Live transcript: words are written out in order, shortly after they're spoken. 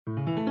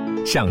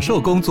享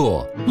受工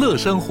作，乐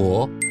生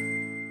活。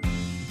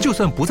就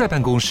算不在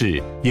办公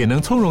室，也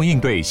能从容应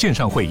对线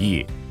上会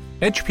议。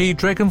HP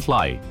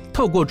Dragonfly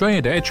透过专业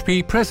的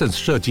HP Presence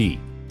设计，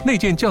内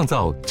建降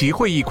噪及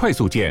会议快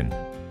速键，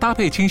搭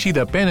配清晰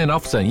的 Bang &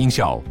 Olufsen 音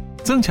效，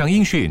增强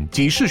音讯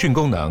及视讯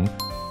功能。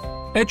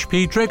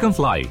HP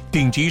Dragonfly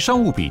顶级商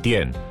务笔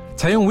电，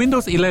采用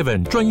Windows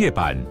 11专业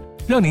版，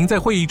让您在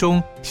会议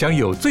中享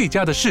有最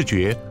佳的视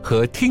觉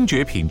和听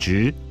觉品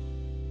质。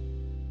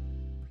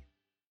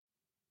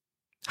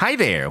Hi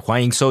there，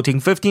 欢迎收听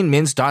15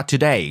 Minutes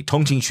Today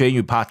通勤学英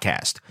语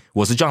Podcast，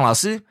 我是 John 老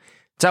师。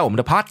在我们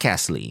的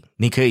Podcast 里，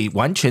你可以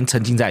完全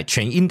沉浸在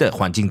全英的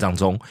环境当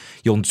中，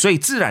用最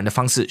自然的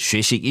方式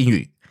学习英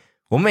语。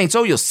我们每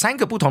周有3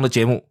个不同的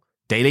节目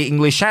Daily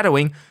English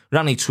Shadowing，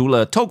 让你除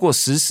了透过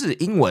时事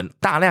英文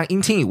大量音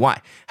听以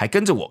外，还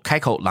跟着我开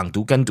口朗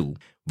读跟读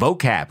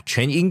Vocab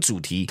全英主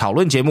题讨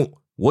论节目，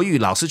我与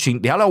老师群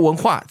聊聊文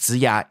化、职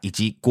涯以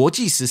及国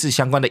际时事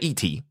相关的议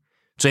题。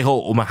最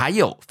后我们还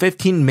有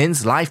15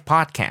 Minutes Live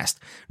Podcast，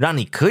 让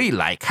你可以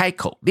来开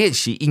口练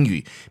习英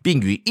语，并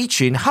与一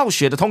群好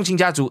学的通勤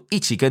家族一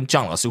起跟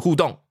John 老师互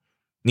动。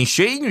你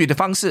学英语的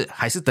方式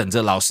还是等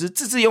着老师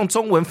自制用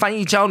中文翻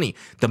译教你，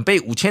等背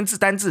5000字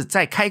单字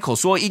再开口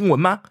说英文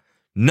吗？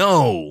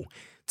 No，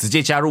 直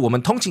接加入我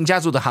们通勤家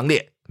族的行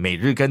列，每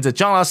日跟着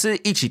John 老师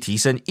一起提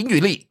升英语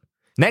力。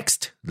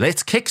 Next,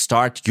 let's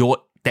kickstart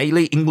your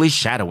daily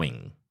English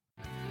shadowing.About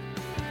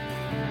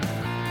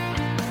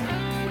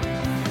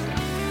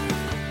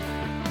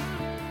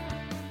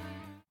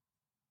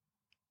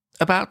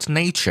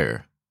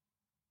nature.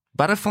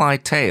 Butterfly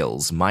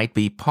tails might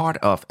be part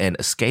of an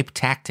escape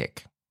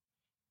tactic.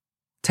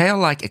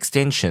 Tail-like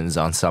extensions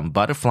on some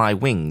butterfly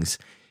wings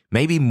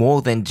may be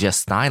more than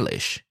just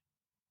stylish.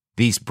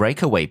 These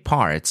breakaway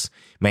parts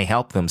may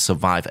help them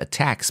survive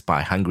attacks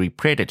by hungry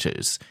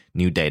predators,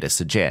 new data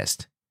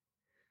suggest.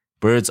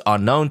 Birds are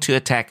known to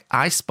attack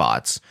eye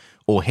spots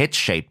or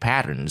head-shaped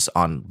patterns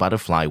on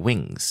butterfly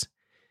wings.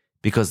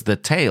 Because the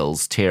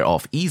tails tear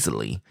off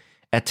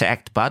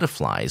easily,attacked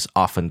butterflies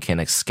often can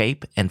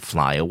escape and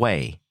fly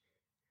away.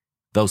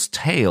 Those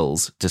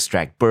tails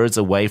distract birds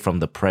away from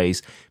the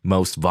prey's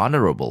most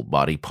vulnerable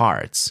body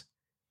parts.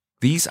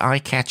 These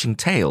eye-catching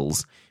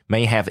tails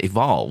may have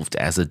evolved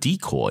as a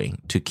decoy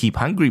to keep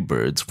hungry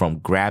birds from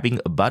grabbing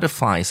a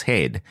butterfly's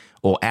head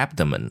or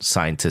abdomen,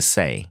 scientists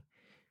say.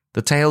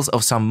 The tails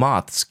of some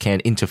moths can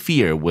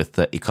interfere with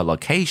the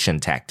echolocation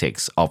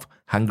tactics of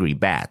hungry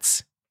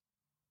bats.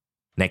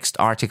 Next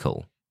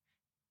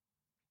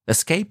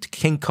article.Escaped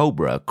king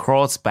cobra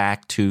crawls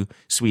back to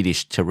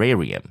Swedish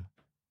terrarium.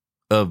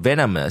 A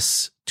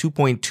venomous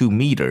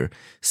 2.2-meter,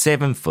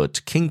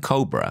 7-foot king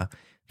cobra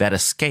that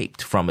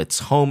escaped from its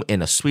home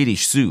in a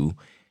Swedish zoo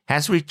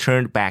has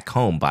returned back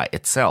home by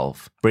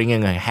itself,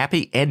 bringing a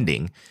happy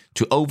ending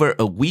to over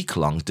a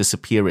week-long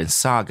disappearance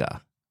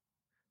saga.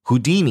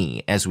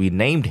 Houdini, as we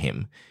named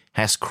him,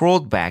 has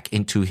crawled back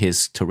into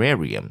his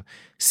terrarium,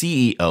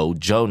 CEO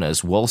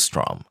Jonas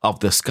Wallström of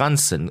the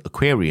Skansen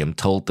Aquarium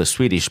told the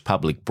Swedish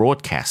public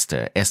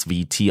broadcaster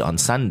SVT on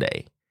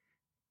Sunday.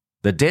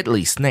 The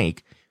deadly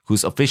snake,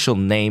 whose official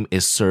name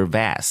is Sir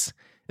Vass,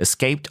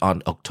 escaped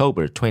on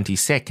October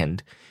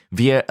 22nd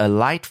via a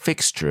light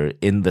fixture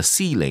in the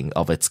ceiling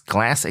of its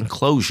glass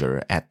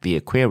enclosure at the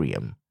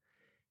aquarium.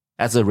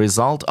 As a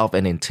result of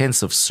an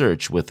intensive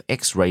search with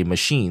X-ray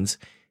machines,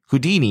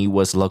 Houdini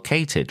was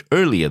located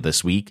earlier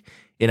this week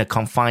in a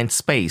confined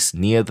space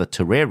near the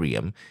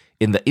terrarium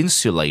in the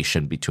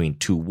insulation between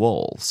two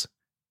walls.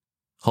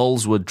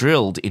 Holes were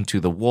drilled into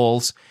the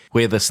walls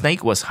where the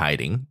snake was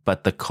hiding,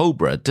 but the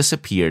cobra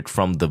disappeared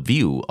from the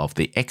view of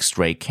the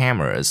X-ray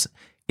cameras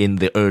in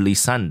the early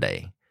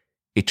Sunday.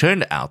 It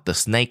turned out the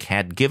snake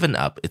had given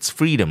up its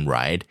freedom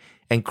ride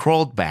and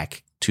crawled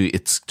back to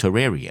its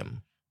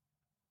terrarium.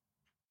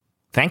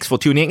 Thanks for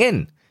tuning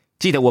in.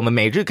 记得我们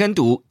每日跟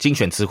读、精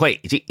选词汇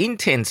以及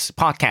Intense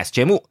Podcast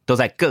节目都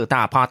在各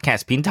大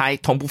Podcast 平台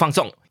同步放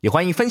送，也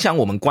欢迎分享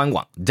我们官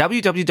网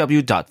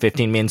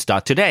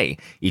www.15minutes.today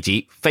以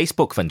及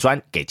Facebook 粉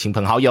专给亲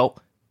朋好友。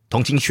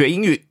通勤学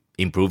英语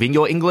Improving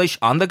your English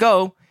on the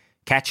go.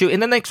 Catch you in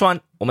the next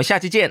one. 我们下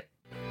期见。